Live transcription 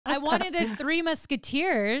wanted the Three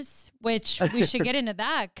Musketeers, which we should get into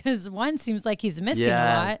that because one seems like he's missing a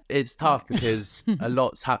lot. It's tough because a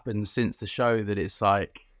lot's happened since the show that it's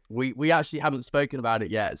like we actually haven't spoken about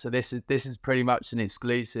it yet. So this is pretty much an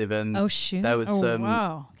exclusive. And oh shoot! There was some.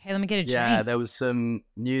 Wow. Okay, let me get a drink. Yeah, there was some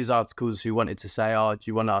news articles who wanted to say, "Oh, do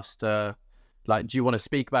you want us to, like, do you want to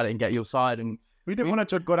speak about it and get your side?" And we didn't want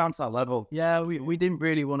to go down to that level. Yeah, we didn't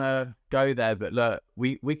really want to go there, but look,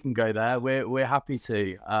 we can go there. We're happy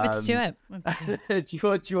to. Let's do it. Do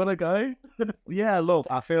you want to go? Yeah, look,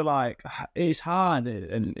 I feel like it's hard,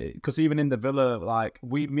 and because even in the villa, like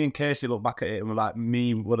me and Casey look back at it and we're like,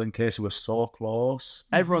 me, Will, and Casey were so close.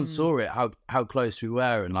 Everyone saw it, how close we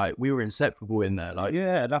were, and like we were inseparable in there. Like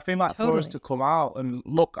yeah, and I feel like for us to come out and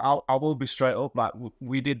look, I will be straight up. Like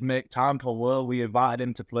we did make time for Will. We invited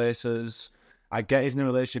him to places. I get his new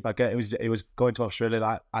relationship. I get he was going to Australia.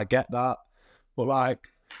 Like I get that, but like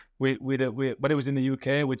we when it was in the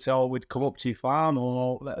UK, we'd say, "Oh, we'd come up to your farm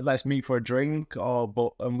or let's meet for a drink,"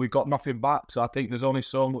 and we got nothing back. So I think there's only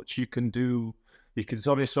so much you can do. There's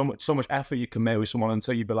only so much effort you can make with someone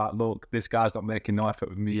until you be like, "Look, this guy's not making no effort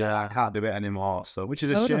with me. Yeah, I can't do it anymore." So which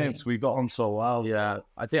is a shame. Because we got on so well. Yeah,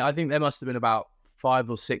 I think there must have been about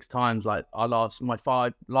 5 or 6 times like last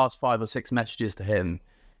 5 or 6 messages to him.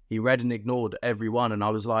 He read and ignored everyone, and I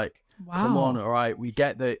was like, wow. Come on, all right, we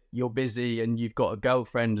get that you're busy and you've got a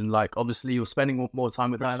girlfriend, and like obviously you're spending more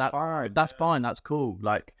time with her. That's fine, that's cool.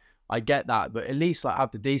 Like I get that, but at least like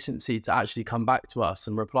have the decency to actually come back to us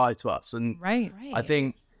and reply to us. And right. I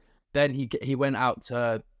think then he went out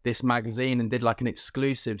to this magazine and did like an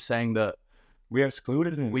exclusive saying that we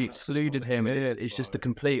excluded him. It's just the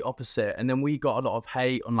complete opposite. And then we got a lot of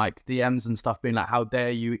hate on like DMs and stuff being like, how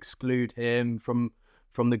dare you exclude him from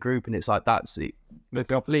the group? And it's like, that's the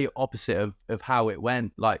complete opposite of how it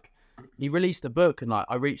went. Like he released a book and like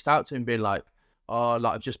I reached out to him being like, oh,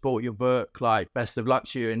 like I've just bought your book, like best of luck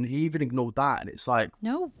to you, and he even ignored that. And it's like,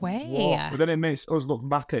 no way. What? But then it makes us look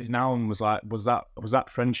back at it now and was like, was that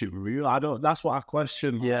friendship real? That's what I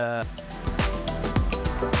question. Yeah.